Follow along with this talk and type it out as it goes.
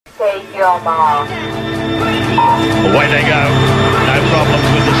take your mark. Away they go. No problems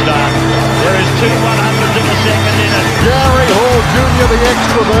with the start. There is 2 100s in the second inning. Gary Hall Jr., the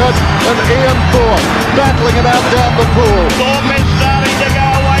extrovert, and Ian Thorpe battling it out down the pool. Thorpe is starting to go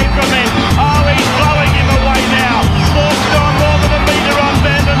away from him. Oh, he's blowing him away now. Thorpe's gone more than a metre on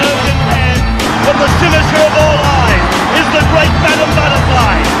Van den Heuvel's hand. But the signature of all eyes is the great Madam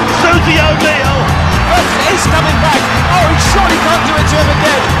Butterfly, Susie O'Neill. He's coming back. Oh, he surely can't do it to him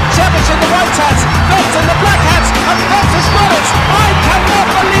again. Savage in the white hats, Phelps in the black hats, and Phelps has got it. I cannot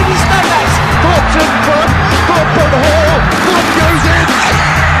believe he's done that. Thorpe's in front. Thorpe and Hall. Thorpe goes in.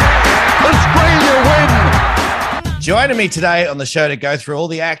 Australia win. Joining me today on the show to go through all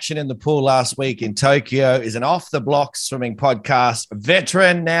the action in the pool last week in Tokyo is an off-the-block swimming podcast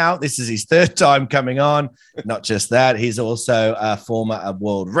veteran now. This is his 3rd time coming on. Not just that, he's also a former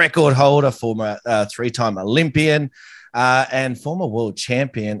world record holder, former 3-time Olympian, and former world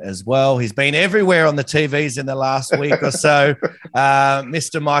champion as well. He's been everywhere on the TVs in the last week or so.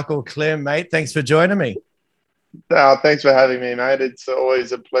 Mr. Michael Klim, mate, thanks for joining me. Thanks for having me, mate. It's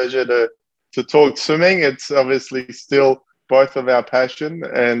always a pleasure to talk swimming. It's obviously still both of our passion,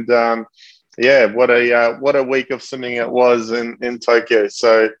 and what a week of swimming it was in Tokyo.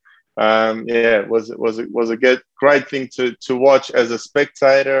 So it was a great thing to watch as a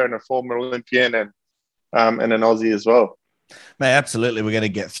spectator and a former Olympian and an Aussie as well. Mate, absolutely. We're going to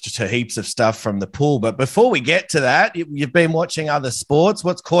get to heaps of stuff from the pool. But before we get to that, you've been watching other sports.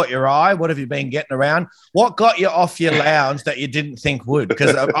 What's caught your eye? What have you been getting around? What got you off your lounge that you didn't think would?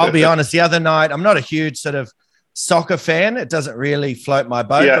 Because I'll be honest, the other night, I'm not a huge sort of soccer fan. It doesn't really float my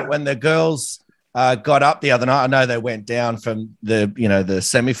boat. Yeah. But when the girls got up the other night, I know they went down from the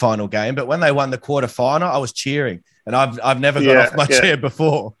semi-final game, but when they won the quarterfinal, I was cheering. And I've never got off my chair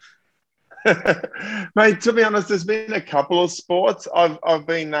before. Mate, to be honest, there's been a couple of sports. I've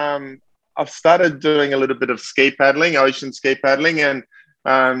started doing a little bit of ski paddling, ocean ski paddling, and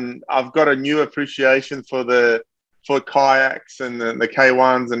I've got a new appreciation for kayaks and the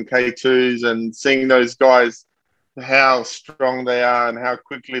K1s and K2s, and seeing those guys, how strong they are and how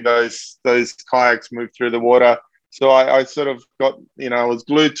quickly those kayaks move through the water. So I sort of got, I was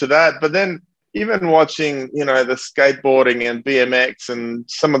glued to that. But then even watching, the skateboarding and BMX and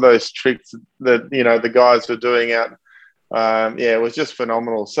some of those tricks that, the guys were doing out, it was just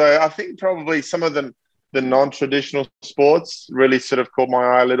phenomenal. So I think probably some of the non-traditional sports really sort of caught my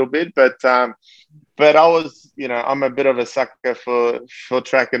eye a little bit. But I was, I'm a bit of a sucker for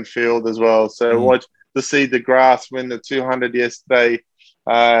track and field as well. So watch to see De Grasse win the 200 yesterday.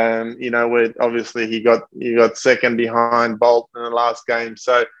 Where obviously he got second behind Bolt in the last game.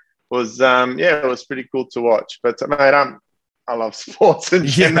 So was it was pretty cool to watch. But mate, I love sports in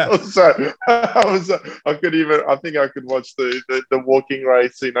general, so I think I could watch the walking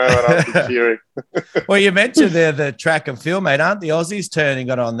race, and I'd be cheering. Well, you mentioned there the track and field, mate. Aren't the Aussies turning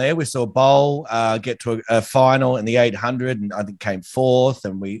it on there? We saw Bowl get to a final in the 800, and I think came 4th.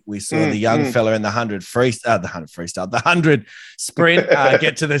 And we saw the young fella in the 100 the 100 sprint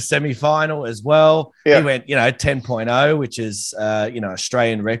get to the semi-final as well. Yeah. He went, 10.0, which is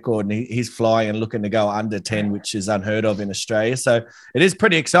Australian record, and he's flying and looking to go under 10, which is unheard of in Australia. So it is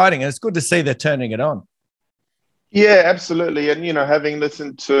pretty exciting, and it's good to see they're turning it on. Yeah, absolutely. And, having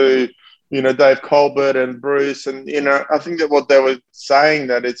listened to, Dave Colbert and Bruce, and, I think that what they were saying,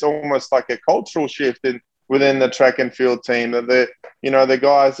 that it's almost like a cultural shift within the track and field team, that the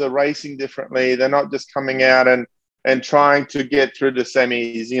guys are racing differently. They're not just coming out and trying to get through the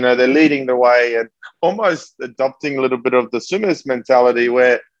semis. They're leading the way and almost adopting a little bit of the swimmers mentality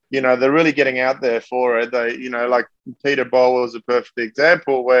where, they're really getting out there for it. They, like Peter Bowl was a perfect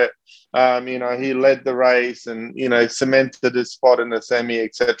example where, he led the race and, cemented his spot in the semi,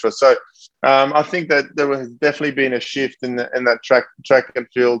 etc. So I think that there has definitely been a shift in that track and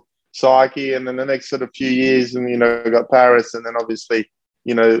field psyche. And then the next sort of few years, and, we've got Paris, and then obviously,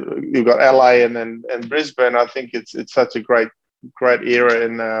 you've got LA and Brisbane. I think it's such a great era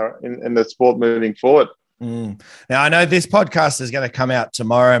in the sport moving forward. Now, I know this podcast is going to come out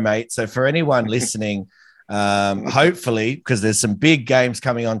tomorrow, mate. So for anyone listening, hopefully, because there's some big games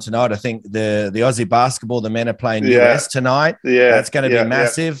coming on tonight. I think the Aussie basketball, the men are playing US tonight. Yeah, that's going to be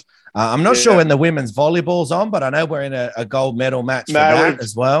massive. I'm not sure when the women's volleyball's on, but I know we're in a gold medal match for that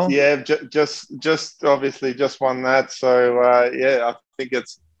as well. Yeah, just obviously just won that. So, I think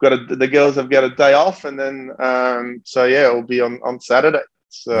the girls have got a day off, and then, it will be on Saturday.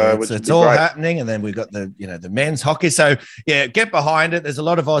 So it's all happening, and then we've got the men's hockey. So get behind it. There's a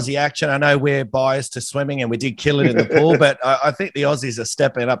lot of Aussie action. I know we're biased to swimming, and we did kill it in the pool, but I think the Aussies are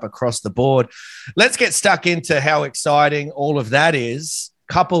stepping up across the board. Let's get stuck into how exciting all of that is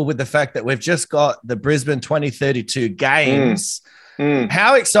coupled with the fact that we've just got the Brisbane 2032 games.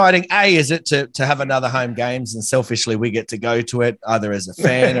 How exciting, A, is it to have another home games, and selfishly we get to go to it either as a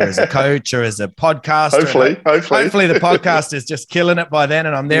fan or as a coach or as a podcaster. Hopefully the podcast is just killing it by then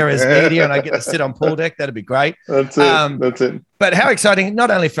and I'm there as media and I get to sit on pool deck. That'd be great. That's it. But how exciting,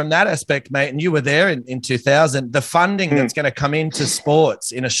 not only from that aspect, mate, and you were there in 2000, the funding that's going to come into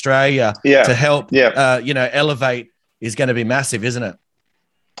sports in Australia to help, elevate is going to be massive, isn't it?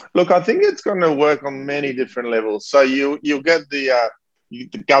 Look, I think it's going to work on many different levels. So you'll get the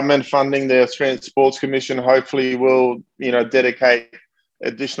government funding. The Australian Sports Commission hopefully will, dedicate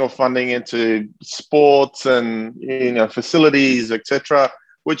additional funding into sports and facilities, etc.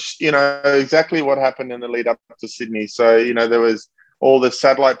 Which exactly what happened in the lead up to Sydney. So there was all the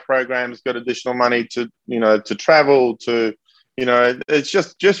satellite programs got additional money to to travel to it's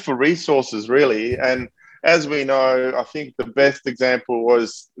just for resources really. And as we know, I think the best example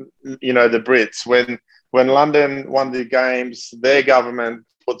was, the Brits. When London won the games, their government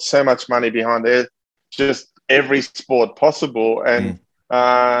put so much money behind just every sport possible. And,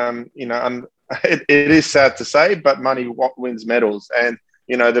 and it is sad to say, but money wins medals. And,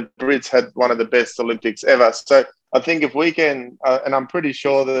 the Brits had one of the best Olympics ever. So I think if we can, and I'm pretty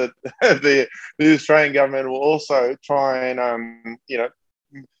sure that the Australian government will also try and,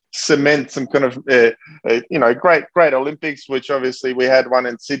 cement some kind of great Olympics, which obviously we had one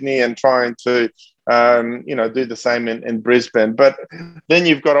in Sydney, and trying to do the same in Brisbane. But then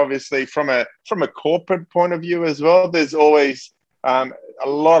you've got obviously from a corporate point of view as well, there's always a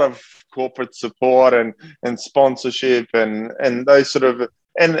lot of corporate support and sponsorship and those sort of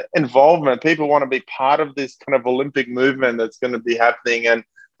and involvement. People want to be part of this kind of Olympic movement that's going to be happening. And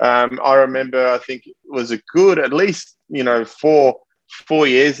I remember, I think it was a good at least 4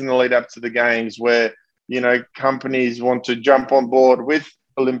 years in the lead up to the games where, companies want to jump on board with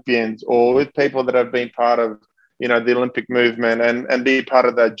Olympians or with people that have been part of, the Olympic movement and be part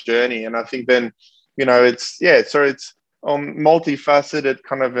of that journey. And I think then, it's multifaceted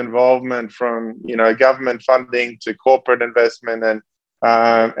kind of involvement from, government funding to corporate investment and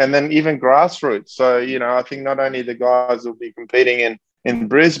then even grassroots. So, I think not only the guys will be competing in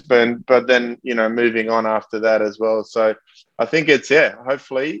Brisbane, but then, moving on after that as well. So I think it's,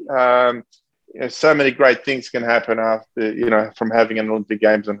 hopefully, so many great things can happen after, from having an Olympic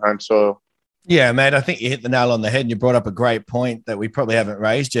Games on home soil. Yeah, mate, I think you hit the nail on the head and you brought up a great point that we probably haven't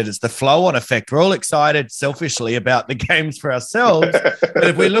raised yet. It's the flow-on effect. We're all excited selfishly about the games for ourselves. But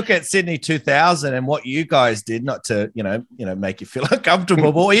if we look at Sydney 2000 and what you guys did, not to, make you feel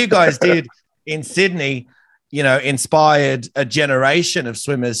uncomfortable, but what you guys did in Sydney, inspired a generation of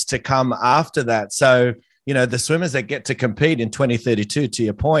swimmers to come after that. So, the swimmers that get to compete in 2032, to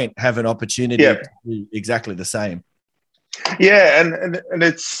your point, have an opportunity to do exactly the same. Yeah, and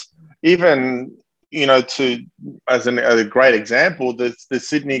it's even, as a great example, the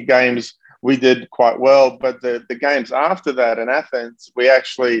Sydney Games, we did quite well, but the games after that in Athens, we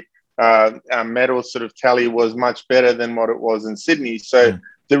actually, our medal sort of tally was much better than what it was in Sydney. So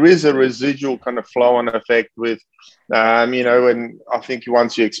there is a residual kind of flow-on effect with, and I think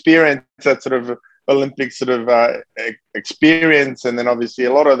once you experience that sort of Olympic sort of experience, and then obviously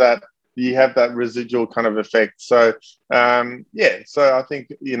a lot of that, you have that residual kind of effect. So, so I think,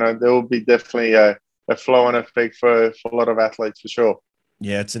 there will be definitely a flow-on effect for a lot of athletes for sure.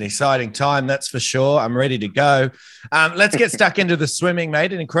 Yeah, it's an exciting time, that's for sure. I'm ready to go. Let's get stuck into the swimming,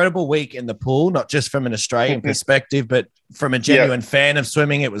 mate. An incredible week in the pool, not just from an Australian perspective, but from a genuine fan of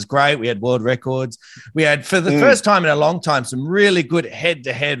swimming. It was great. We had world records. We had, for the first time in a long time, some really good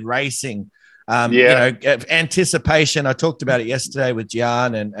head-to-head racing. Anticipation. I talked about it yesterday with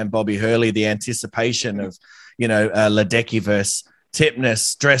Gian and Bobby Hurley, the anticipation of, Ledecky versus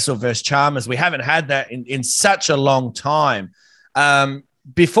Tipnis, Dressel versus Chalmers. We haven't had that in such a long time.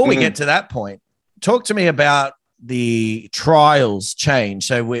 Before we get to that point, talk to me about the trials change.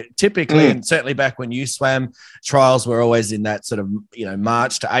 So we're typically, and certainly back when you swam, trials were always in that sort of,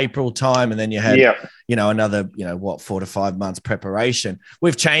 March to April time. And then you had, another, 4 to 5 months preparation.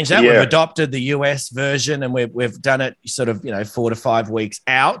 We've changed that. We've adopted the US version and we've done it sort of, 4 to 5 weeks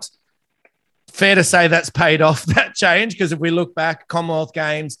out. Fair to say that's paid off, that change, because if we look back, Commonwealth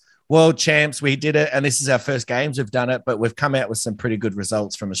Games, World Champs, we did it. And this is our first games we've done it, but we've come out with some pretty good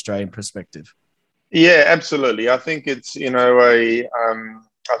results from Australian perspective. Yeah, absolutely. I think it's, I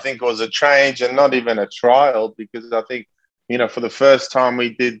think it was a change and not even a trial, because I think, for the first time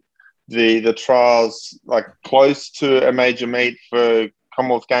we did the trials like close to a major meet for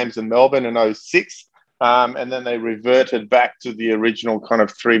Commonwealth Games in Melbourne in 2006. And then they reverted back to the original kind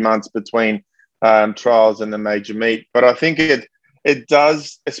of 3 months between trials and the major meet. But I think it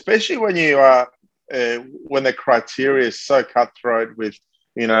does, especially when you are when the criteria is so cutthroat with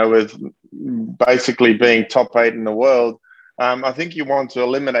basically being top 8 in the world. I think you want to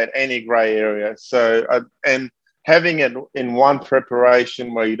eliminate any grey area. So and having it in one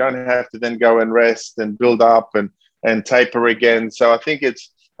preparation where you don't have to then go and rest and build up and taper again. So I think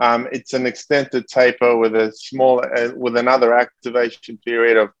it's an extended taper with a small with another activation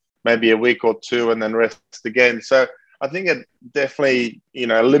period of maybe a week or two, and then rest again. So I think it definitely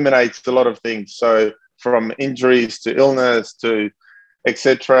eliminates a lot of things. So from injuries to illness to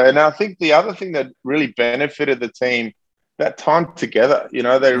etc. And I think the other thing that really benefited the team, that time together,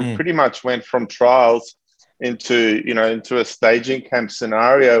 they pretty much went from trials into a staging camp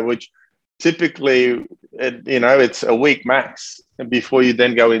scenario, which typically, it's a week max before you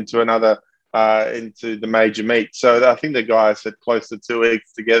then go into another, into the major meet. So I think the guys had close to 2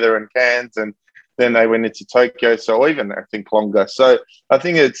 weeks together in Cairns, and then they went into Tokyo. So even I think longer. So I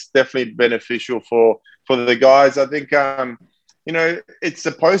think it's definitely beneficial for the guys. I think, it's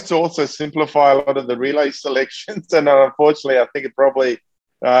supposed to also simplify a lot of the relay selections. And unfortunately, I think it probably,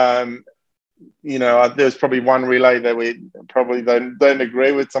 there's probably one relay that we probably don't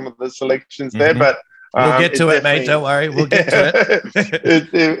agree with some of the selections there, but we'll get to it, mate. Don't worry, we'll get to it.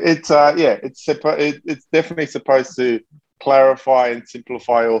 It's definitely supposed to clarify and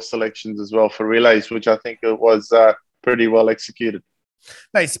simplify all selections as well for relays, which I think it was pretty well executed.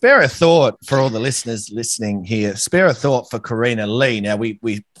 Mate, spare a thought for all the listeners listening here. Spare a thought for Karina Lee. Now,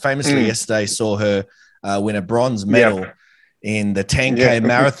 we famously yesterday saw her win a bronze medal in the 10K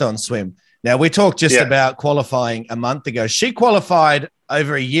marathon swim. Now, we talked just about qualifying a month ago. She qualified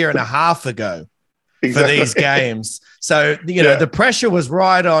over a year and a half ago for these games. So, the pressure was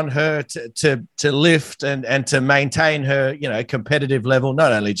right on her to lift and to maintain her, competitive level.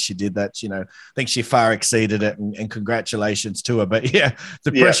 Not only did she did that, I think she far exceeded it, and congratulations to her. But,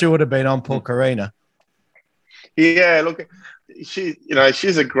 the pressure would have been on poor Karina. Yeah, look,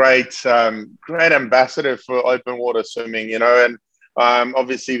 she's a great ambassador for open water swimming, and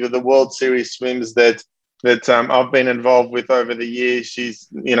obviously with the World Series swims that I've been involved with over the years, she's,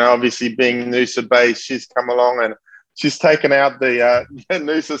 obviously being Noosa based, she's come along and she's taken out the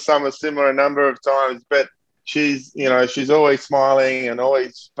Noosa Summer Simmer a number of times, but she's always smiling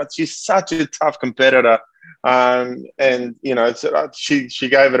but she's such a tough competitor. So she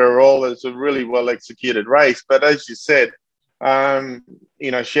gave it her all. It's a really well executed race. But as you said,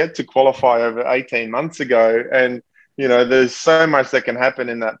 she had to qualify over 18 months ago, and there's so much that can happen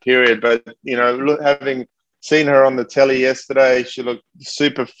in that period. But, having seen her on the telly yesterday, she looked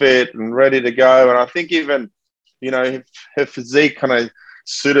super fit and ready to go. And I think even, her physique kind of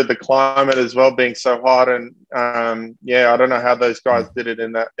suited the climate as well, being so hot. And, I don't know how those guys did it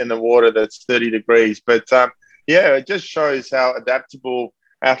in the water that's 30 degrees. But, it just shows how adaptable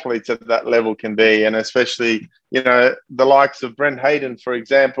athletes at that level can be. And especially, the likes of Brent Hayden, for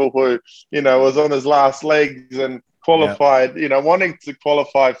example, who, was on his last legs and qualified, wanting to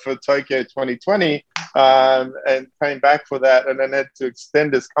qualify for Tokyo 2020 and came back for that, and then had to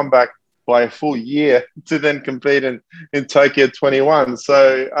extend his comeback by a full year to then compete in Tokyo 21.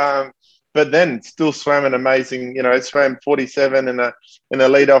 So, but then still swam an amazing, swam 47 in a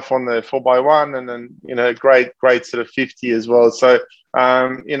lead off on the 4x1, and then, great sort of 50 as well. So,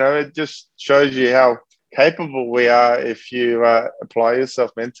 it just shows you how capable we are if you apply yourself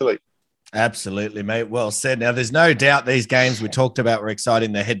mentally. Absolutely, mate. Well said. Now, there's no doubt these games we talked about were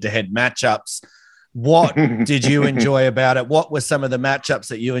exciting, the head-to-head matchups. What did you enjoy about it? What were some of the matchups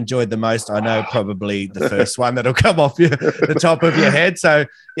that you enjoyed the most? I know probably the first one that'll come off the top of your head. So,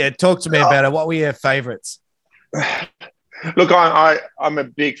 talk to me about it. What were your favourites? Look, I'm a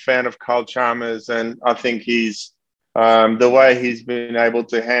big fan of Kyle Chalmers, and I think he's the way he's been able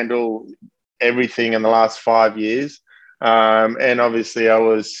to handle everything in the last 5 years. And obviously I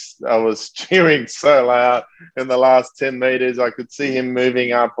was cheering so loud in the last 10 meters. I could see him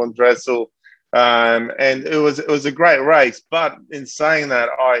moving up on Dressel. And it was a great race. But in saying that,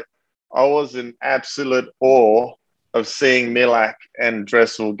 I was in absolute awe of seeing Milak and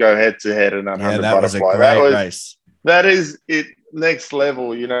Dressel go head to head in 100 that butterfly. Was a great race. That is it, next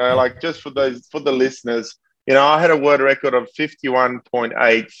level, like just for the listeners, I had a world record of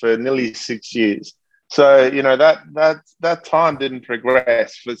 51.8 for nearly 6 years. So, that time didn't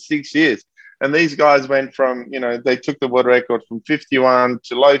progress for 6 years. And these guys went from, they took the world record from 51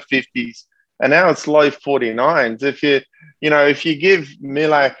 to low 50s, and now it's low 49s. If you give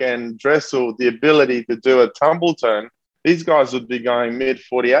Milak and Dressel the ability to do a tumble turn, these guys would be going mid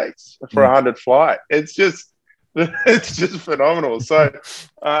 48s for 100 fly. It's just phenomenal. So,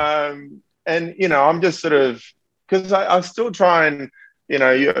 I'm just sort of because I still try and,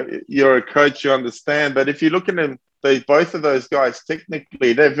 you're a coach, you understand. But if you look at them, both of those guys,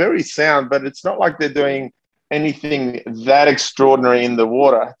 technically, they're very sound, but it's not like they're doing anything that extraordinary in the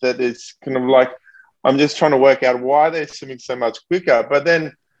water that is kind of like, I'm just trying to work out why they're swimming so much quicker. But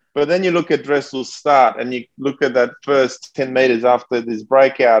then you look at Dressel's start and you look at that first 10 meters after this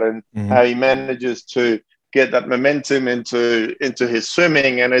breakout and how he manages to get that momentum into his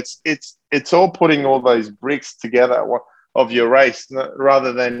swimming. And it's all putting all those bricks together of your race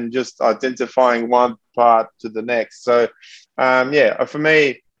rather than just identifying one part to the next. So, for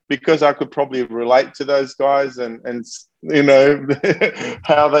me, because I could probably relate to those guys and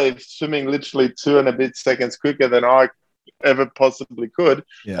how they're swimming literally 2 and a bit seconds quicker than I ever possibly could.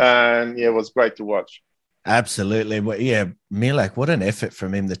 And it was great to watch. Absolutely. Well, Milak, what an effort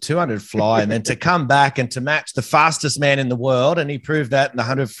from him, the 200 fly, and then to come back and to match the fastest man in the world. And he proved that in the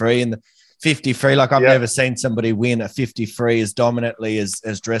 100 free and the 50 free. Like I've never seen somebody win a 50 free as dominantly as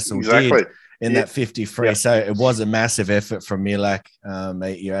Dressel did in that 50 free. Yeah. So it was a massive effort from Milak.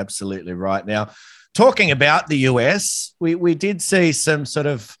 You're absolutely right. Now, talking about the US, we did see some sort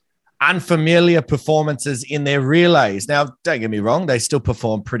of unfamiliar performances in their relays. Now, don't get me wrong, they still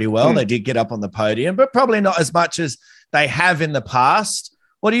performed pretty well. They did get up on the podium, but probably not as much as they have in the past.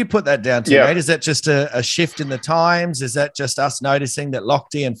 What do you put that down to, mate? Is that just a shift in the times? Is that just us noticing that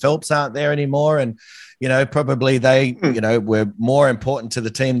Lochte and Phelps aren't there anymore? And, probably they, were more important to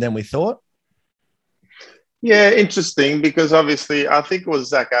the team than we thought? Yeah, interesting, because obviously I think it was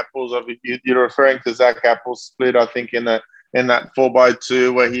Zach Apples. You're referring to Zach Apples' split, I think, in that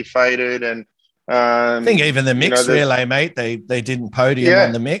 4x2 where he faded. And I think even the mixed relay, mate, they didn't podium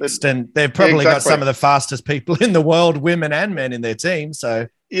on the mixed, and they've probably got some of the fastest people in the world, women and men, in their team. So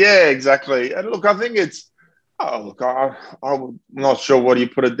exactly. And look, I think I'm not sure what you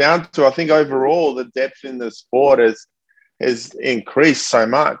put it down to. I think overall the depth in the sport has increased so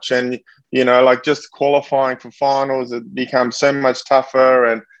much, and like just qualifying for finals, it becomes so much tougher.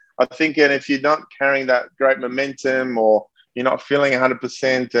 And I think, and if you're not carrying that great momentum or you're not feeling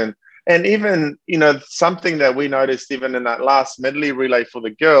 100%, and even, something that we noticed even in that last medley relay for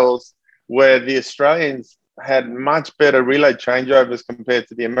the girls, where the Australians had much better relay changeovers compared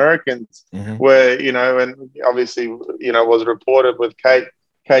to the Americans, where, and obviously, was reported with Kate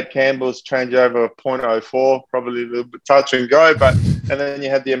Campbell's changeover of 0.04, probably a little bit touch and go, and then you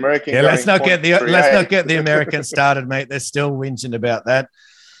had the American. Yeah, let's not get the Americans started, mate. They're still whinging about that.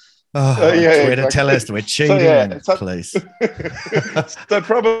 Twitter, exactly. Tell us we're cheating, please. So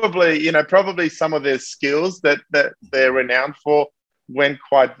probably some of their skills that they're renowned for weren't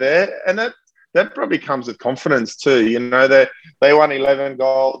quite there, and that probably comes with confidence too. They won 11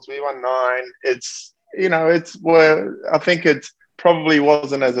 golds, we won 9. It's where I think it probably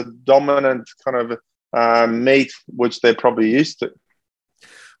wasn't as a dominant kind of meet, which they're probably used to.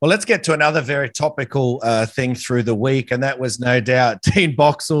 Well, let's get to another very topical thing through the week, and that was no doubt Dean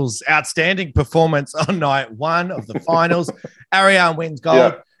Boxall's outstanding performance on night 1 of the finals. Ariarne wins gold.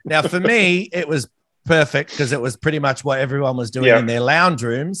 Yeah. Now, for me, it was perfect because it was pretty much what everyone was doing in their lounge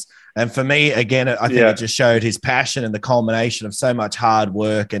rooms. And for me, again, I think it just showed his passion and the culmination of so much hard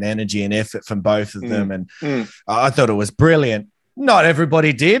work and energy and effort from both of them. And I thought it was brilliant. Not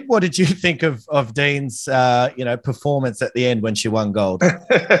everybody did. What did you think of Dean's, performance at the end when she won gold?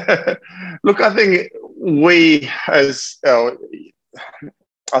 Look, I think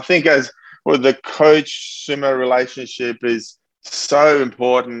as the coach-swimmer relationship is so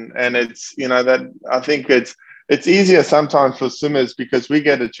important, and it's that I think it's easier sometimes for swimmers because we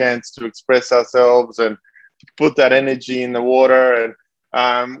get a chance to express ourselves and put that energy in the water,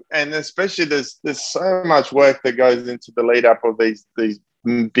 and especially there's so much work that goes into the lead up of these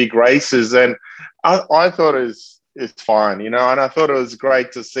big races, and I thought it's fine, and I thought it was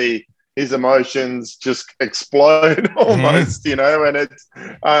great to see his emotions just explode almost, and it's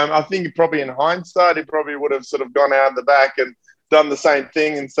I think probably in hindsight he probably would have sort of gone out the back and done the same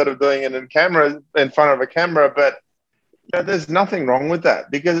thing instead of doing it in front of a camera, but there's nothing wrong with that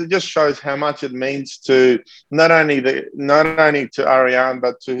because it just shows how much it means to not only to Ariarne,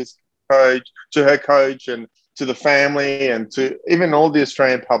 but to her coach, and to the family, and to even all the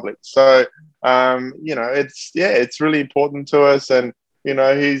Australian public. So, it's really important to us. And,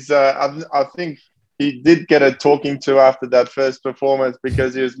 he's, I think he did get a talking to after that first performance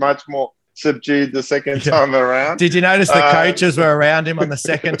because he was much more subdued the second time around. Did you notice the coaches were around him on the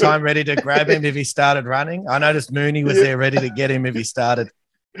second time ready to grab him if he started running? I noticed Mooney was there ready to get him if he started.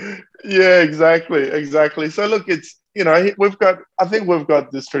 Yeah, exactly. So look, it's, we've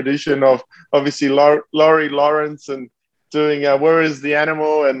got this tradition of obviously Laurie Lawrence and doing Where Is the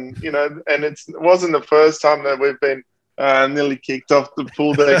Animal, and and it wasn't the first time that we've been nearly kicked off the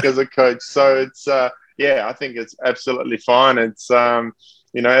pool deck as a coach. So it's I think it's absolutely fine. It's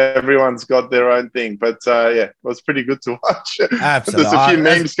everyone's got their own thing, but it was pretty good to watch. Absolutely. There's a few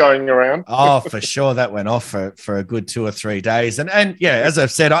memes going around. Oh, for sure. That went off for a good 2 or 3 days. And as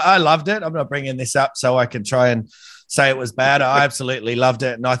I've said, I loved it. I'm not bringing this up so I can try and say it was bad. I absolutely loved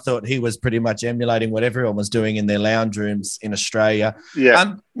it. And I thought he was pretty much emulating what everyone was doing in their lounge rooms in Australia.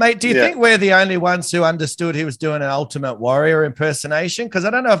 Yeah. Mate, do you think we're the only ones who understood he was doing an Ultimate Warrior impersonation? Because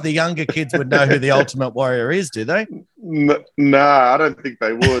I don't know if the younger kids would know who the Ultimate Warrior is, do they? No, I don't think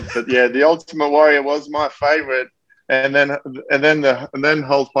they would. But yeah, the Ultimate Warrior was my favorite. And then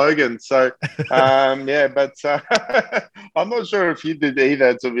Hulk Hogan. So but I'm not sure if he did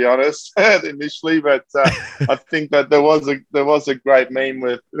either, to be honest, initially. But I think that there was a great meme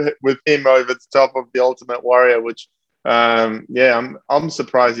with him over the top of the Ultimate Warrior, which I'm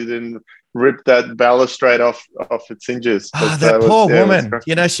surprised he didn't rip that balustrade off its hinges. That poor woman.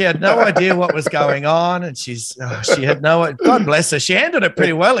 She had no idea what was going on, and she had no. God bless her. She handled it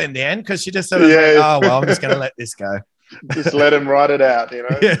pretty well in the end, because she just sort of I'm just going to let this go. Just let him write it out,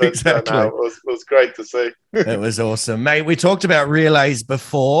 Yeah, exactly. It was great to see. It was awesome, mate. We talked about relays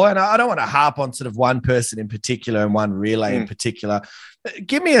before, and I don't want to harp on sort of one person in particular and one relay in particular.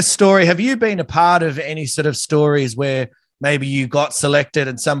 Give me a story. Have you been a part of any sort of stories where maybe you got selected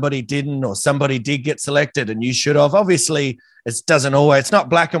and somebody didn't, or somebody did get selected and you should have? Obviously, it's not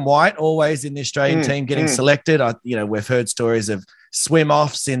black and white always in the Australian team getting selected. We've heard stories of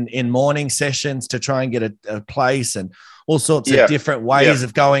swim-offs in morning sessions to try and get a place, and all sorts of different ways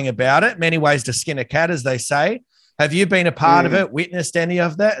of going about it. Many ways to skin a cat, as they say. Have you been a part of it, witnessed any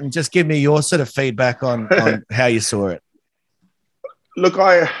of that? And just give me your sort of feedback on how you saw it. Look,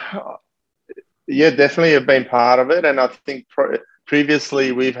 definitely have been part of it. And I think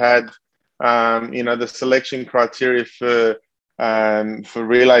previously we've had, the selection criteria for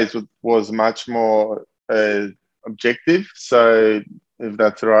relays was much more objective. So if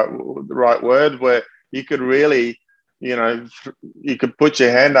that's the right word, where you could really, you could put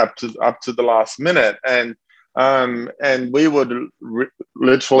your hand up to the last minute, and we would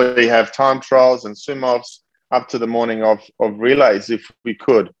literally have time trials and swim offs up to the morning of relays if we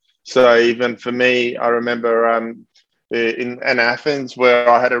could. So even for me, I remember in Athens, where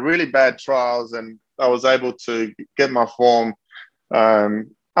I had a really bad trials, and I was able to get my form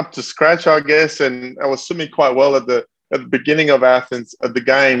up to scratch, I guess, and I was swimming quite well at the beginning of Athens at the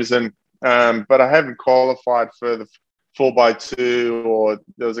games, and but I haven't qualified for the 4x2, or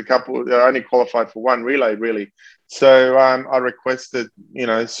there was a couple. I only qualified for one relay really. So I requested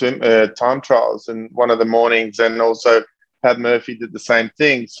swim time trials in one of the mornings, and also Pat Murphy did the same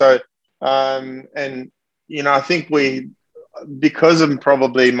thing. So I think because of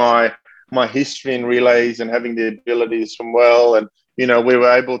probably my history in relays and having the ability to swim well, and we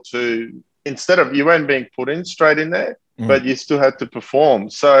were able to, instead of, you weren't being put in straight in there, but you still had to perform.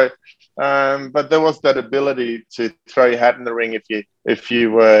 So, but there was that ability to throw your hat in the ring if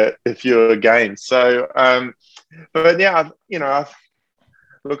you were game. So, but yeah,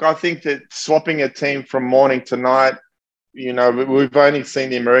 look, I think that swapping a team from morning to night, we've only seen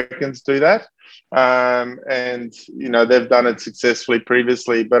the Americans do that, and they've done it successfully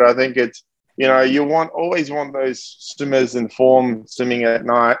previously. But I think it's, you always want those swimmers in form swimming at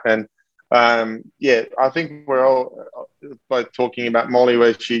night. And I think we're all both talking about Molly,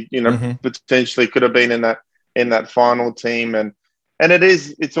 where she potentially could have been in that final team, and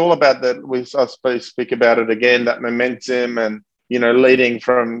it's all about that. I suppose speak about it again, that momentum, and leading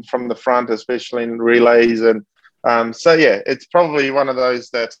from the front, especially in relays. And it's probably one of those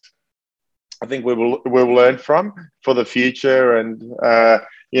that I think we'll learn from for the future. And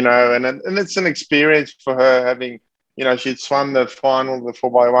and it's an experience for her, having, she'd swum the final, the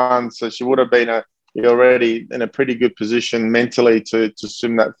 4x1, so she would have been already in a pretty good position mentally to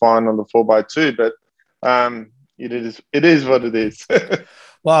swim that final, the 4x2. But it is what it is.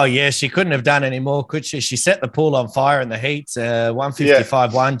 Well, yeah, she couldn't have done any more, could she? She set the pool on fire in the heats,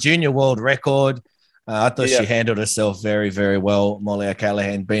 155.1, junior world record. I thought she handled herself very, very well. Molly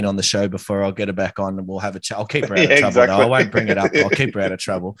O'Callaghan, been on the show before. I'll get her back on and we'll have a chat. I'll keep her out of trouble. Exactly. No, I won't bring it up. I'll keep her out of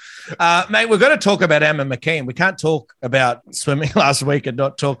trouble. Mate, we're going to talk about Emma McKeon. We can't talk about swimming last week and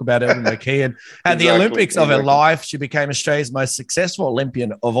not talk about Emma McKeon. At the Olympics of her life, she became Australia's most successful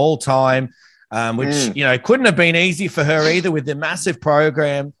Olympian of all time, which, couldn't have been easy for her either, with the massive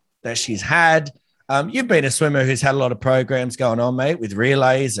program that she's had. You've been a swimmer who's had a lot of programs going on, mate, with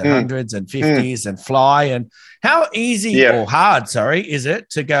relays and hundreds and 50s and fly. And how easy or hard, is it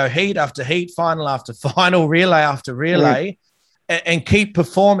to go heat after heat, final after final, relay after relay, and keep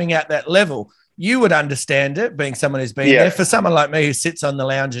performing at that level? You would understand it, being someone who's been there. For someone like me who sits on the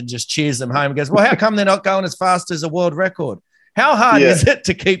lounge and just cheers them home and goes, well, how come they're not going as fast as a world record? How hard is it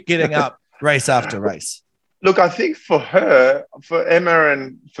to keep getting up race after race? Look, I think for her, for Emma,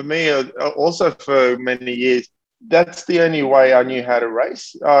 and for me also for many years, that's the only way I knew how to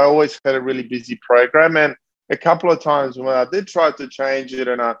race. I always had a really busy program, and a couple of times when I did try to change it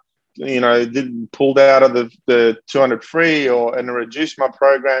and I, didn't pulled out of the 200 free and reduced my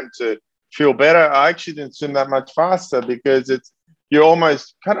program to feel better, I actually didn't swim that much faster because you're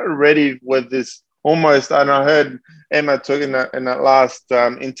almost kind of ready with this almost. And I heard Emma talk in that last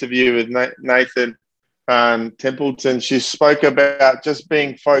interview with Nathan Templeton, she spoke about just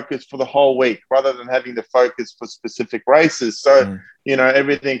being focused for the whole week rather than having the focus for specific races. So,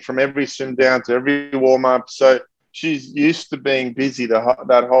 everything from every swim down to every warm up. So she's used to being busy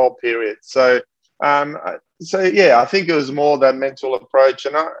that whole period. So, I think it was more that mental approach,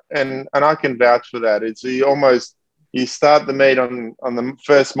 and I can vouch for that. It's you start the meet on the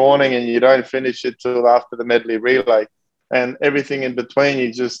first morning and you don't finish it till after the medley relay. And everything in between,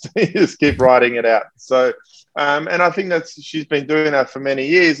 you just keep writing it out. So, and I think she's been doing that for many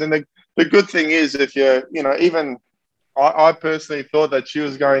years. And the good thing is, if even I personally thought that she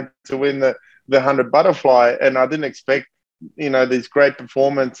was going to win the 100 butterfly, and I didn't expect, this great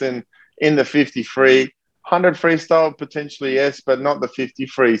performance in the 50 free, 100 freestyle potentially yes, but not the 50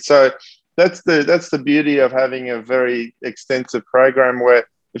 free. So that's the beauty of having a very extensive program where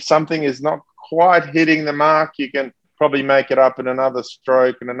if something is not quite hitting the mark, you can probably make it up in another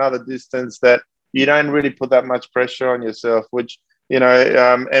stroke and another distance that you don't really put that much pressure on yourself, which,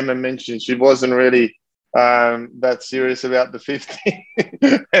 Emma mentioned she wasn't really that serious about the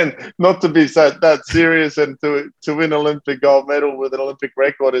 50 and not to be that serious and to win Olympic gold medal with an Olympic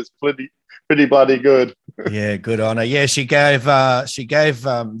record is pretty bloody good. Yeah, good on her. Yeah, she gave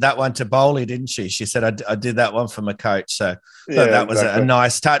that one to Bowley, didn't she? She said, I did that one for my coach. So that was a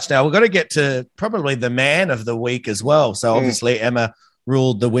nice touch. Now, we've got to get to probably the man of the week as well. So obviously Emma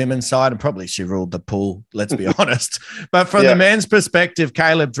ruled the women's side and probably she ruled the pool, let's be honest. But from the men's perspective,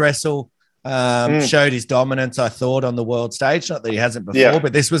 Caleb Dressel showed his dominance, I thought, on the world stage. Not that he hasn't before,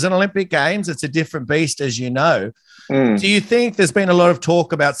 but this was an Olympic Games. It's a different beast, as you know. Do you think there's been a lot of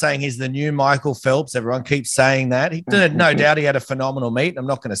talk about saying he's the new Michael Phelps? Everyone keeps saying that. He did, no doubt he had a phenomenal meet. I'm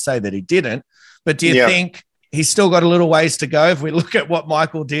not going to say that he didn't, but do you think he's still got a little ways to go if we look at what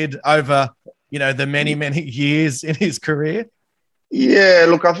Michael did over, the many, many years in his career? Yeah,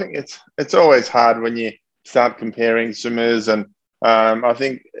 look, I think it's always hard when you start comparing swimmers, and I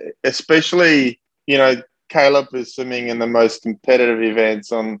think especially, Caleb is swimming in the most competitive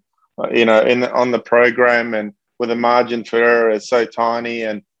events on the program, and with the margin for error is so tiny,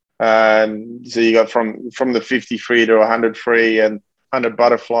 and so you got from the 50 free to 100 free and 100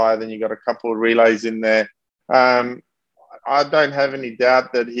 butterfly, then you got a couple of relays in there. I don't have any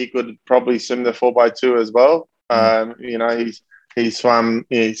doubt that he could probably swim the 4x2 as well. He swam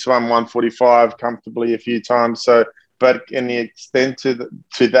 145 comfortably a few times. So, but in the extent to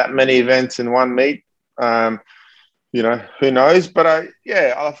that many events in one meet, who knows? But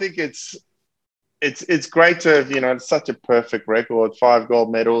I think it's great to have, such a perfect record, 5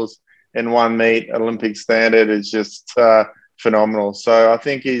 gold medals in one meet, Olympic standard is just phenomenal. So I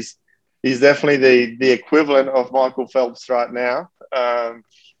think he's definitely the equivalent of Michael Phelps right now.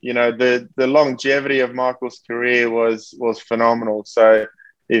 The longevity of Michael's career was phenomenal. So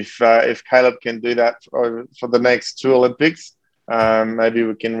if Caleb can do that for the next 2 Olympics, maybe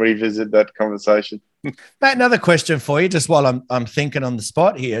we can revisit that conversation. Matt, another question for you, just while I'm thinking on the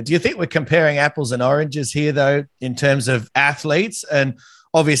spot here. Do you think we're comparing apples and oranges here, though, in terms of athletes? And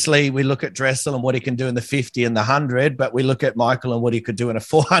obviously, we look at Dressel and what he can do in the 50 and the 100, but we look at Michael and what he could do in a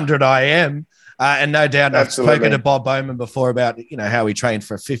 400 IM. And no doubt, I've spoken to Bob Bowman before about how he trained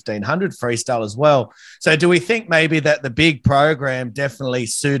for a 1500 freestyle as well. So do we think maybe that the big program definitely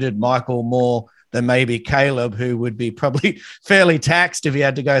suited Michael more than maybe Caleb, who would be probably fairly taxed if he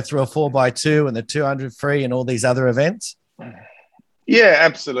had to go through a 4x2 and the 200 free and all these other events? Yeah,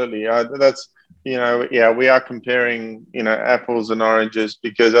 absolutely. We are comparing, apples and oranges,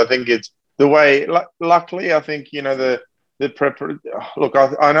 because I think it's the way, luckily, I think, look,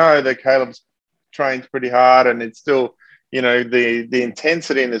 I know that Caleb's trains pretty hard, and it's still, the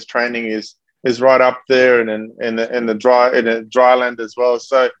intensity in his training is right up there, and in the dry land as well.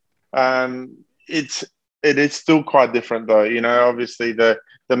 So it is still quite different, though. Obviously the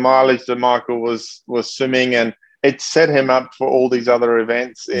the mileage that Michael was swimming, and it set him up for all these other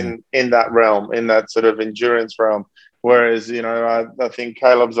events in that realm, in that sort of endurance realm. Whereas, you know, I think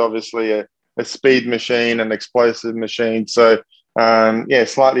Caleb's obviously a speed machine, an explosive machine. So,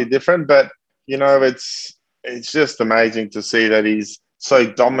 slightly different. But, you know, it's just amazing to see that he's so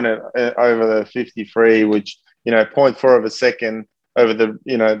dominant over the 53, which, you know, 0.4 of a second over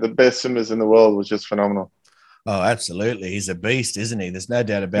the best swimmers in the world was just phenomenal. Oh, absolutely. He's a beast, isn't he? There's no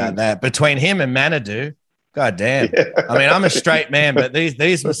doubt about that. Between him and Manadou, God damn. Yeah. I mean, I'm a straight man, but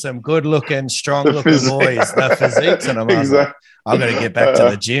these were some good-looking, strong-looking boys. The physiques and them. Exactly. I'm going to get back to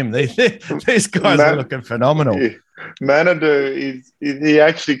the gym. These guys are looking phenomenal. Yeah. Manadou, he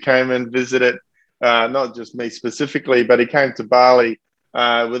actually came and visited, not just me specifically, but he came to Bali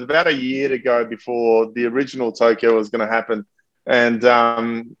with about a year to go before the original Tokyo was going to happen. And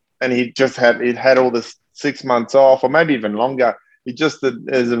he'd had all this 6 months off, or maybe even longer. He just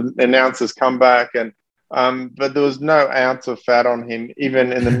announced his comeback, and but there was no ounce of fat on him,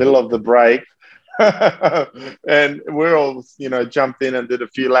 even in the middle of the break. And we're all, you know, jumped in and did a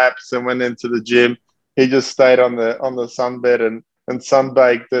few laps and went into the gym. He just stayed on the sunbed and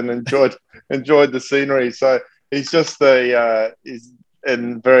sunbaked and enjoyed the scenery. So he's just he's a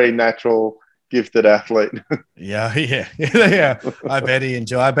very natural, gifted athlete. Yeah. I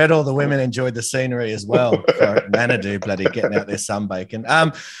bet all the women enjoyed the scenery as well. For Manadou, bloody getting out there sunbaking.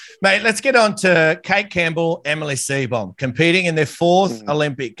 Mate, let's get on to Kate Campbell, Emily Seebohm, competing in their fourth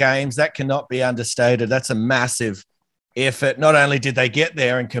Olympic Games. That cannot be understated. That's a massive effort. Not only did they get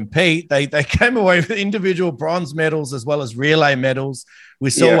there and compete, they came away with individual bronze medals as well as relay medals. We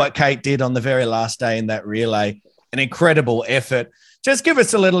saw what Kate did on the very last day in that relay. An incredible effort. Just give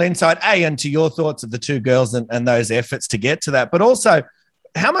us a little insight, into your thoughts of the two girls and those efforts to get to that, but also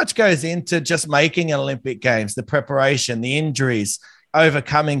how much goes into just making an Olympic Games, the preparation, the injuries,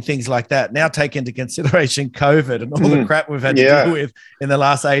 overcoming things like that. Now take into consideration COVID and all the crap we've had to deal with in the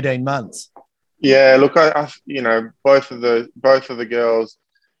last 18 months. Yeah, look, I you know, both of the girls,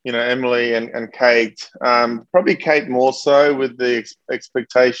 you know, Emily and Kate, probably Kate more so with the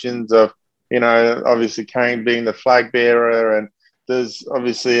expectations of, you know, obviously Kate being the flag bearer, and there's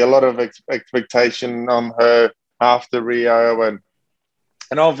obviously a lot of expectation on her after Rio, and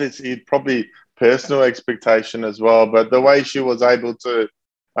obviously probably personal expectation as well. But the way she was able to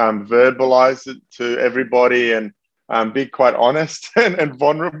verbalize it to everybody and be quite honest and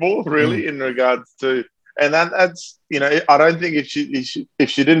vulnerable, really, in regards to, and that's, you know, I don't think if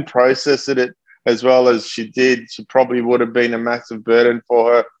she didn't process it as well as she did, she probably would have been a massive burden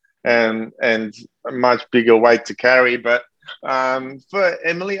for her and a much bigger weight to carry. But for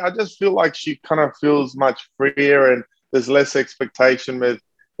Emily, I just feel like she kind of feels much freer, and there's less expectation with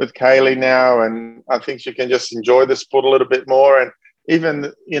Kaylee now, and I think she can just enjoy the sport a little bit more. And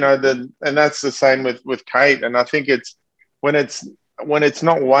even, you know, and that's the same with Kate. And I think it's when it's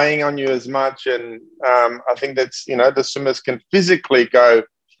not weighing on you as much, and I think that's, you know, the swimmers can physically go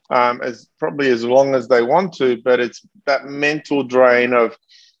as long as they want to, but it's that mental drain of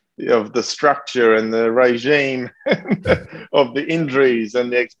the structure and the regime of the injuries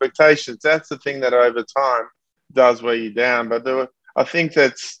and the expectations. That's the thing that over time does weigh you down. But I think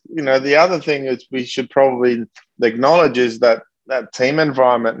that's, you know, the other thing is we should probably acknowledge is that team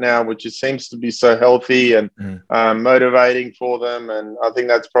environment now, which seems to be so healthy and motivating for them. And I think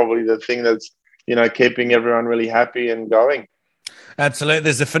that's probably the thing that's, you know, keeping everyone really happy and going. Absolutely.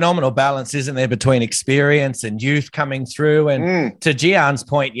 There's a phenomenal balance, isn't there, between experience and youth coming through. And to Gian's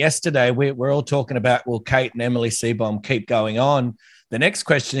point yesterday, we're all talking about, will Kate and Emily Seebohm keep going on? The next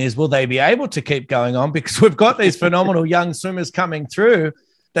question is, will they be able to keep going on? Because we've got these phenomenal young swimmers coming through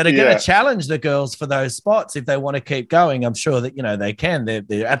that are going to challenge the girls for those spots if they want to keep going. I'm sure that, you know, they can.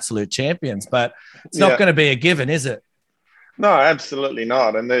 They're absolute champions, but it's not going to be a given, is it? No, absolutely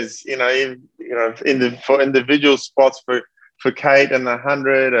not. And there's, for individual spots for Kate and the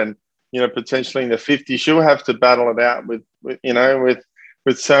 100 and, potentially in the 50, she'll have to battle it out with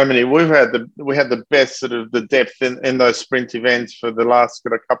so many. We had the best sort of the depth in those sprint events for the last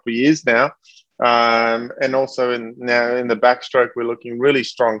couple of years now. And also now in the backstroke, we're looking really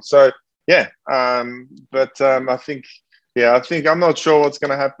strong. So, I think I'm not sure what's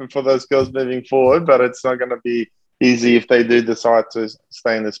going to happen for those girls moving forward, but it's not going to be easy if they do decide to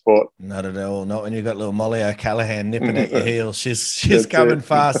stay in the sport. Not at all. Not when you've got little Molly O'Callaghan nipping at your heels. She's coming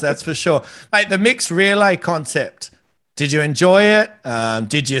fast, that's for sure. Mate, the mixed relay concept, did you enjoy it?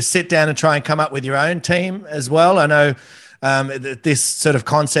 Did you sit down and try and come up with your own team as well? I know this sort of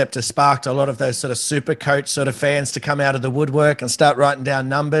concept has sparked a lot of those sort of super coach sort of fans to come out of the woodwork and start writing down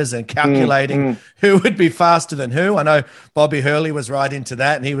numbers and calculating who would be faster than who. I know Bobby Hurley was right into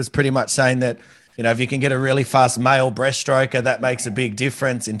that, and he was pretty much saying that, you know, if you can get a really fast male breaststroker, that makes a big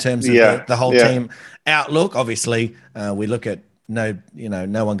difference in terms of the whole team outlook. Obviously, we look at no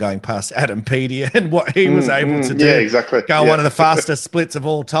one going past Adam Peaty and what he was able to do. Yeah, exactly. Go one of the fastest splits of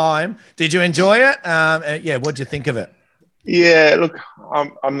all time. Did you enjoy it? What did you think of it? Yeah, look,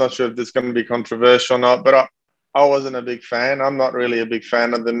 I'm not sure if this is going to be controversial or not, but I wasn't a big fan. I'm not really a big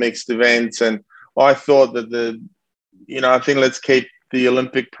fan of the mixed events, and I thought that I think let's keep the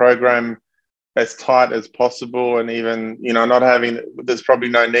Olympic program as tight as possible, and even, not having, there's probably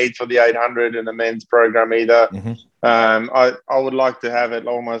no need for the 800 in the men's program either. I would like to have it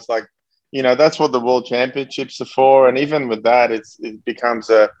almost like, that's what the World Championships are for, and even with that, it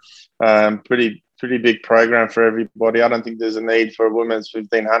becomes a pretty big program for everybody. I don't think there's a need for a women's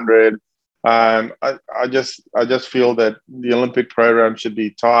 1500. I just feel that the Olympic program should be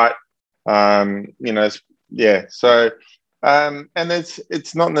tight. So. And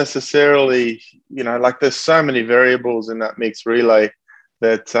it's not necessarily, like there's so many variables in that mixed relay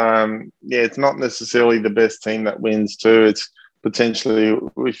that, it's not necessarily the best team that wins too. It's potentially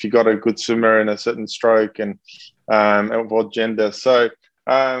if you got a good swimmer in a certain stroke and what gender. So,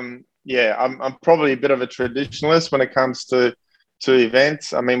 I'm probably a bit of a traditionalist when it comes to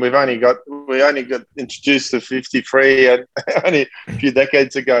events. I mean, we only got introduced to 50 free only a few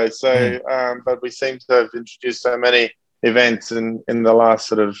decades ago. So, but we seem to have introduced so many events in the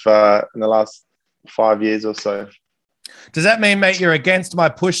last in the last 5 years or so. Does that mean, mate, you're against my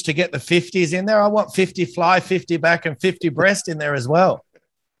push to get the 50s in there? I want 50 fly, 50 back, and 50 breast in there as well.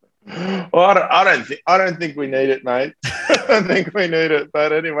 Well, I don't think we need it, mate. I don't think we need it.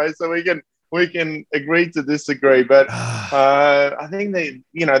 But anyway, so we can agree to disagree. But I think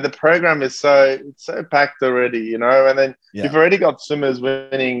the program is so packed already, and then you've already got swimmers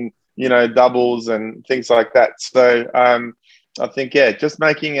winning, doubles and things like that. So I think, just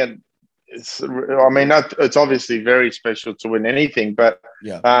making it, it's obviously very special to win anything, but,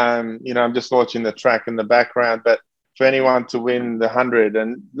 I'm just watching the track in the background, but for anyone to win the 100,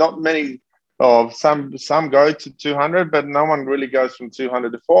 and not many, some go to 200, but no one really goes from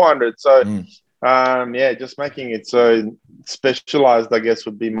 200 to 400. So, just making it so specialized, I guess,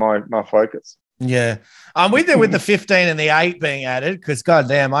 would be my focus. Yeah. I'm with you with the 15 and the 8 being added, because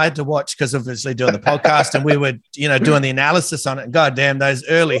goddamn, I had to watch, because obviously doing the podcast and we were, doing the analysis on it. And goddamn, those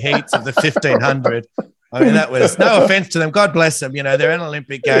early heats of the 1500. I mean, that was, no offense to them. God bless them. They're in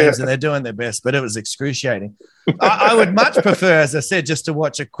Olympic Games and they're doing their best, but it was excruciating. I would much prefer, as I said, just to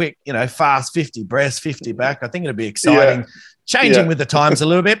watch a quick, fast 50 breast, 50 back. I think it'd be exciting. Yeah. Changing with the times a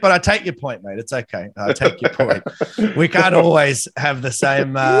little bit, but I take your point, mate. It's okay. I take your point. We can't always have the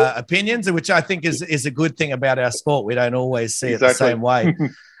same opinions, which I think is a good thing about our sport. We don't always see it the same way.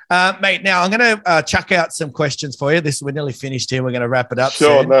 Mate, now I'm going to chuck out some questions for you. We're nearly finished here. We're going to wrap it up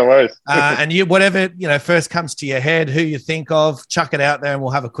soon. No worries. And you, whatever, first comes to your head, who you think of, chuck it out there and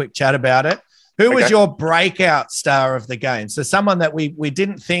we'll have a quick chat about it. Who was your breakout star of the game? So someone that we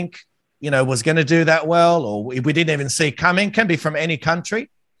didn't think, was going to do that well, or we didn't even see coming, can be from any country.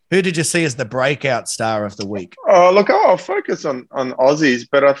 Who did you see as the breakout star of the week? Oh, look, I'll focus on Aussies,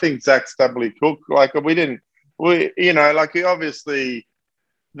 but I think Zach Stabley-Cook, obviously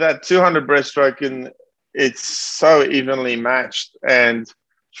that 200 breaststroke, and it's so evenly matched. And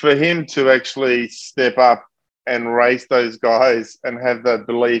for him to actually step up and race those guys and have that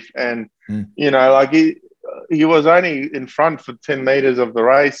belief, and, he was only in front for 10 meters of the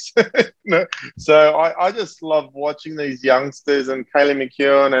race. So I just love watching these youngsters, and Kaylee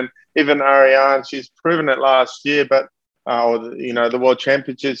McKeown and even Ariane. She's proven it last year, but the World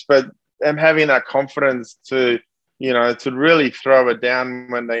Championships. But them having that confidence to really throw it down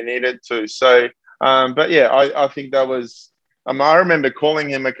when they needed to. So, I think that was. I remember calling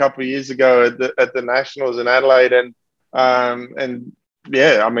him a couple of years ago at the Nationals in Adelaide, and.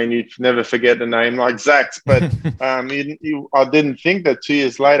 Yeah, I mean, you'd never forget a name like Zach's, but I didn't think that 2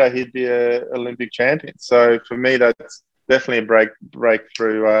 years later he'd be an Olympic champion. So for me, that's definitely a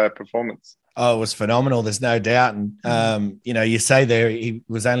breakthrough performance. Oh, it was phenomenal. There's no doubt. And, you say there he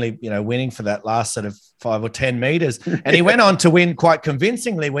was only, winning for that last sort of 5 or 10 meters. And he went on to win quite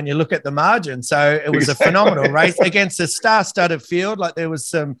convincingly when you look at the margin. So it was a phenomenal race against a star-studded field. Like there was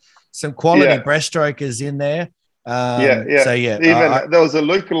some quality breaststrokers in there. So even there was a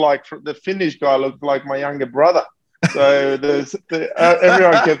lookalike. The Finnish guy looked like my younger brother. So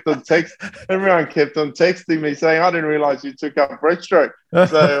everyone kept on texting me saying, "I didn't realize you took up breaststroke."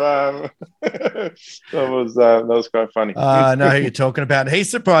 So that was quite funny. I know who you're talking about. He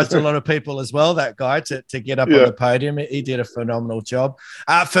surprised a lot of people as well, that guy, to get up on the podium. He did a phenomenal job.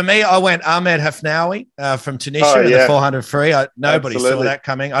 For me, I went Ahmed Hafnawi from Tunisia in the 400 free. Nobody saw that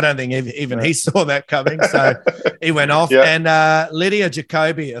coming. I don't think even he saw that coming. So he went off. And Lydia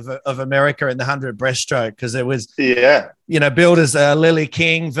Jacoby of America in the 100 breaststroke, because it was billed as Lily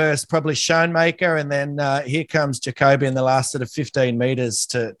King versus probably Schoenmaker, and then here comes Jacoby in the last sort of 15 meters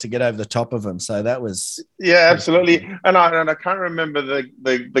to get over the top of him. So that was absolutely. And I can't remember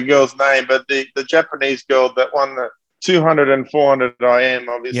the girl's name, but the Japanese girl that won the 200 and 400 IM,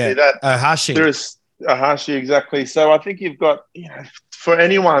 obviously that Ohashi. There's Ohashi, exactly. So I think you've got for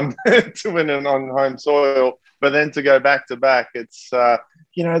anyone to win it on home soil, but then to go back to back, it's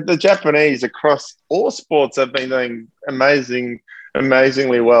the Japanese across all sports have been doing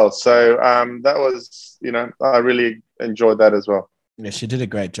amazingly well. So that was, I really enjoyed that as well. Yeah, she did a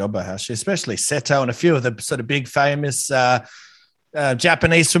great job, Ohashi, especially Seto, and a few of the sort of big famous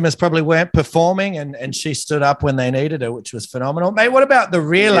Japanese swimmers probably weren't performing, and she stood up when they needed her, which was phenomenal. Mate, what about the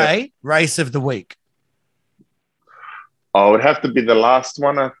relay race of the week? Oh, it would have to be the last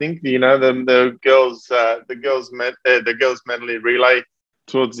one, I think. The girls medley relay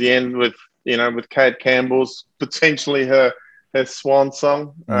towards the end with Kate Campbell's potentially her swan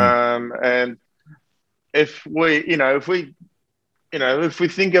song. And if we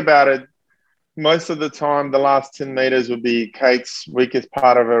think about it, most of the time the last 10 meters would be Kate's weakest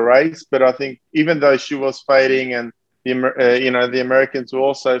part of her race. But I think even though she was fading and the Americans were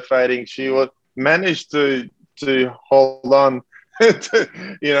also fading, she managed to hold on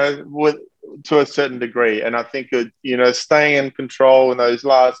to a certain degree. And I think staying in control in those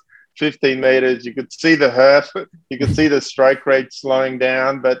last 15 meters, you could see the hurt, you could see the stroke rate slowing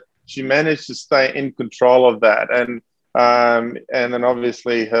down, but she managed to stay in control of that. And then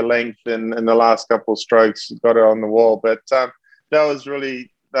obviously her length in the last couple of strokes got her on the wall. But that was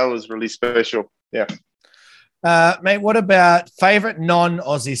really special. Yeah. Mate, what about favourite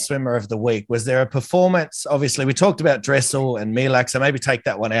non-Aussie swimmer of the week? Was there a performance? Obviously, we talked about Dressel and Milak, so maybe take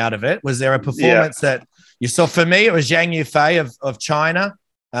that one out of it. Was there a performance that you saw? For me, it was Zhang Yufei of China.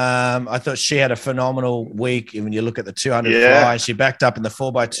 I thought she had a phenomenal week. When you look at the 200 fly, she backed up in the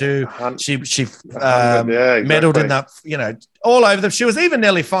 4x2. She medaled in the, all over them. She was even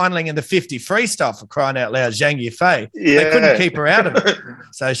nearly finaling in the 50 freestyle, for crying out loud. Zhang Yufei. They couldn't keep her out of it.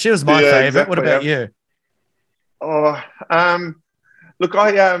 So she was my favourite. Exactly. What about you? Oh, look,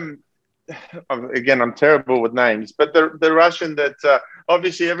 again, I'm terrible with names, but the Russian that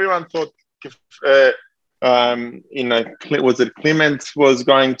obviously everyone thought, was it Clement was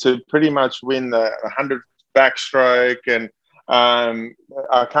going to pretty much win the 100 backstroke, and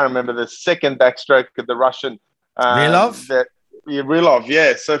I can't remember the second backstroke of the Russian. Rylov? Rylov,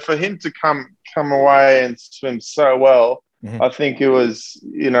 yeah. So for him to come away and swim so well, I think it was,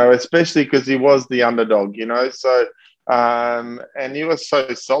 especially because he was the underdog, so, and he was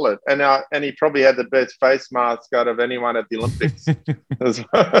so solid. And he probably had the best face mask out of anyone at the Olympics.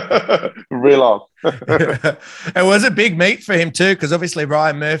 Rylov. It was a big meet for him too, because obviously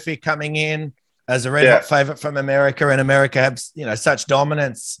Ryan Murphy coming in as a red hot favourite from America, and America have, such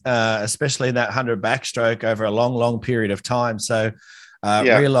dominance, especially in that 100 backstroke over a long, long period of time. So,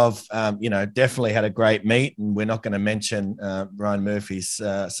 Rylov, definitely had a great meet, and we're not going to mention Ryan Murphy's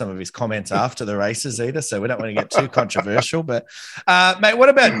some of his comments after the races either, so we don't want to get too controversial. But mate, what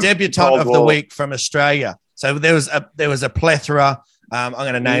about debutante of the week from Australia? So there was a plethora. I'm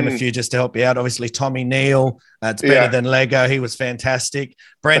going to name a few just to help you out. Obviously, Tommy Neal, it's better than Lego. He was fantastic.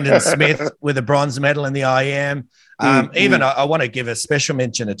 Brendan Smith with a bronze medal in the IM. I want to give a special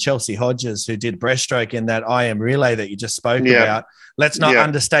mention to Chelsea Hodges, who did breaststroke in that IM relay that you just spoke about. Let's not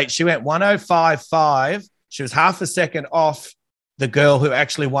understate. She went 1:05.5. She was half a second off the girl who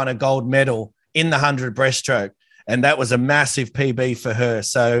actually won a gold medal in the 100 breaststroke. And that was a massive PB for her.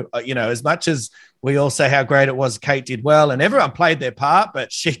 So, as much as we all say how great it was, Kate did well and everyone played their part,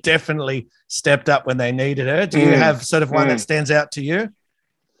 but she definitely stepped up when they needed her. Do you have sort of one that stands out to you?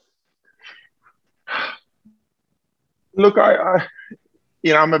 Look, I'm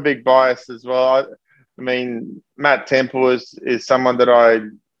a big bias as well. I mean, Matt Temple is someone that I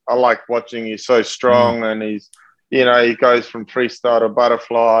like watching. He's so strong and he's, he goes from freestyle to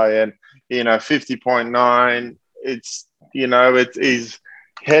butterfly and, 50.9. It's, he's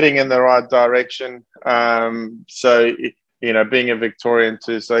heading in the right direction. So, being a Victorian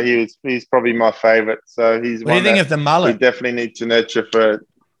too. So he's probably my favorite. So he's what do you think of the mullet? We definitely need to nurture for.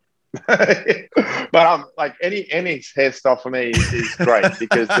 But like any hairstyle for me is great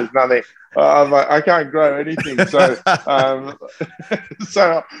because there's nothing. I'm like, I can't grow anything. So,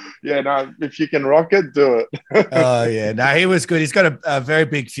 so yeah, no, if you can rock it, do it. Oh, yeah. No, he was good. He's got a very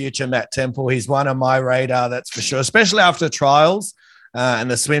big future, Matt Temple. He's one on my radar, that's for sure, especially after trials and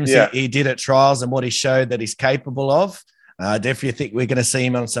the swims he did at trials and what he showed that he's capable of. Definitely think we're going to see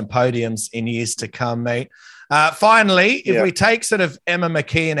him on some podiums in years to come, mate. Finally, if we take sort of Emma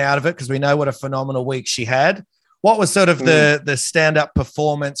McKeon out of it, because we know what a phenomenal week she had, what was sort of the stand-up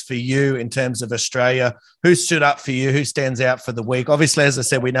performance for you in terms of Australia? Who stood up for you? Who stands out for the week? Obviously, as I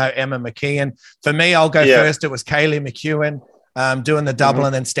said, we know Emma McKeon. For me, I'll go first. It was Kaylee McEwen doing the double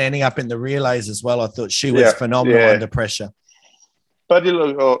and then standing up in the relays as well. I thought she was phenomenal under pressure. But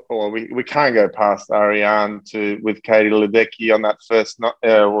we can't go past Ariane with Katie Ledecky on that first night.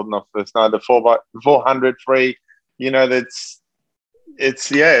 Not first night. The 400 free. You know,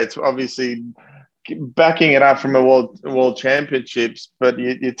 it's obviously backing it up from a world championships, but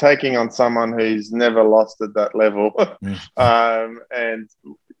you're taking on someone who's never lost at that level. So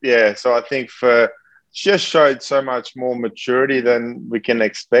I think she just showed so much more maturity than we can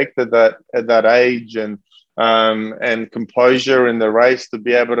expect at that age, and composure in the race to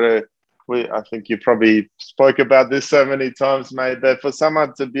be able to. I think you probably spoke about this so many times, mate, that for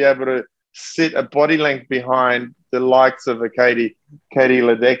someone to be able to sit a body length behind the likes of a Katie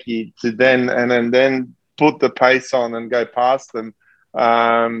Ledecky to then put the pace on and go past them,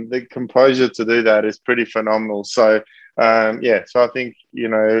 the composure to do that is pretty phenomenal. So so I think, you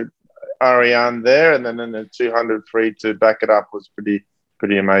know, Ariane there, and then in the 200 free to back it up was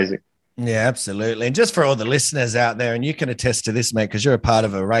pretty amazing. Yeah, absolutely. And just for all the listeners out there, and you can attest to this, mate, because you're a part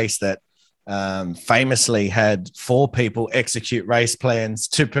of a race that famously had 4 people execute race plans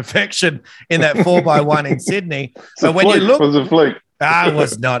to perfection in that 4x1 in Sydney. But when you look, was a fluke. It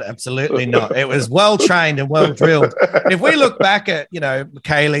was not, absolutely not. It was well trained and well drilled. If we look back at, you know,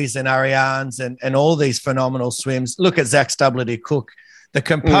 Kaylee's and Ariane's and all these phenomenal swims, look at Zach Stubblety-Cook, the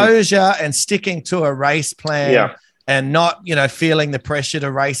composure and sticking to a race plan and not, you know, feeling the pressure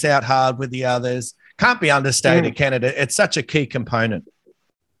to race out hard with the others can't be understated, can it? It's such a key component.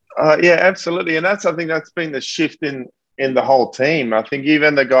 Yeah, absolutely. And I think that's been the shift in the whole team. I think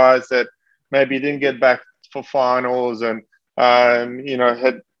even the guys that maybe didn't get back for finals and, you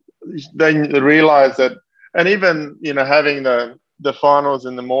know, they realized that, and even, you know, having the finals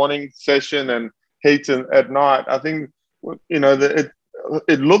in the morning session and heats at night, I think, you know,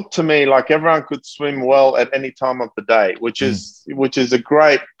 it looked to me like everyone could swim well at any time of the day, which is a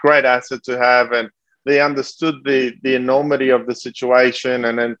great asset to have. And they understood the enormity of the situation,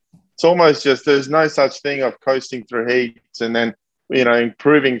 and then it's almost just there's no such thing of coasting through heats and then, you know,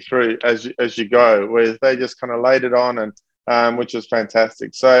 improving through as you go. Whereas they just kind of laid it on, and which was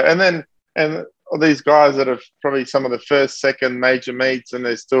fantastic. So and all these guys that have probably some of the first, second major meets, and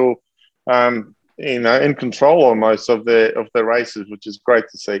they're still you know, in control almost of the races, which is great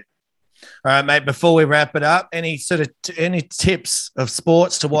to see. All right, mate, before we wrap it up, any tips of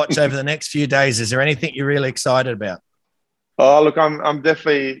sports to watch over the next few days? Is there anything you're really excited about? Oh, look, I'm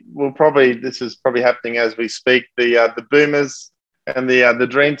definitely, this is probably happening as we speak, the Boomers and the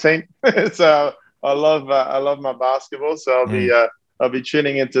Dream Team. So I love my basketball. So I'll be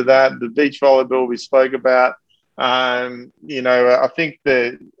tuning into that. The beach volleyball we spoke about. You know, I think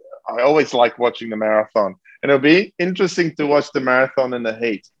I always like watching the marathon, and it'll be interesting to watch the marathon in the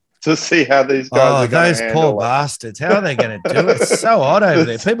heat to see how these guys are going to handle it. Those poor bastards. How are they going to do it? It's so hot over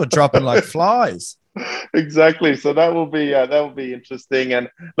there. People dropping like flies. Exactly. So that will be interesting. And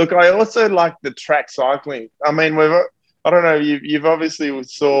look, I also like the track cycling. I mean, I don't know. You've obviously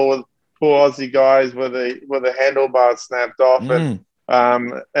saw poor Aussie guys where the handlebars snapped off,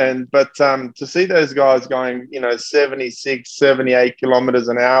 but to see those guys going, you know, 76, 78 kilometers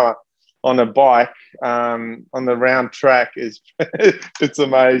an hour on a bike on the round track it's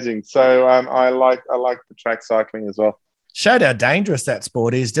amazing. So I like the track cycling as well. Showed how dangerous that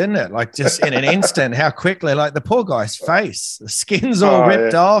sport is, didn't it? Like just in an instant, how quickly, like the poor guy's face, the skin's all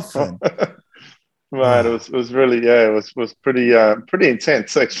ripped off. And, right, it was really, it was pretty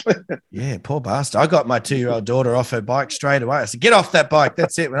intense actually. Yeah, poor bastard. I got my 2-year-old daughter off her bike straight away. I said, "Get off that bike.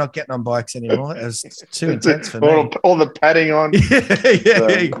 That's it. We're not getting on bikes anymore." It was too intense for me. All the padding on.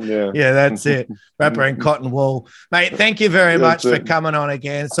 Yeah, that's it. Wrapper and cotton wool, mate. Thank you very much for coming on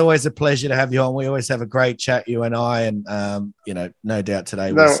again. It's always a pleasure to have you on. We always have a great chat, you and I, and you know, no doubt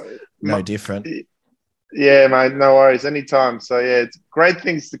today was no different. Yeah, mate. No worries. Anytime. So yeah, it's great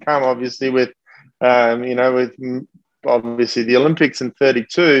things to come. Obviously with. You know, with obviously the Olympics in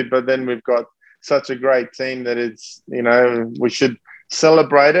 32, but then we've got such a great team that it's, you know, we should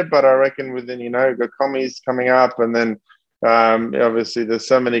celebrate it, but I reckon within, the commies coming up, and then obviously there's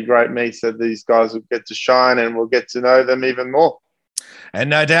so many great meets that these guys will get to shine, and we'll get to know them even more. And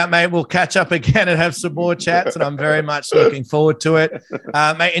no doubt, mate, we'll catch up again and have some more chats, and I'm very much looking forward to it.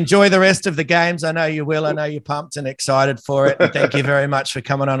 Mate, enjoy the rest of the games. I know you will. I know you're pumped and excited for it. And thank you very much for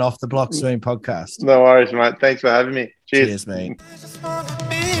coming on Off the Block Swing podcast. No worries, mate. Thanks for having me. Cheers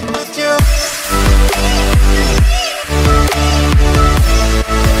mate.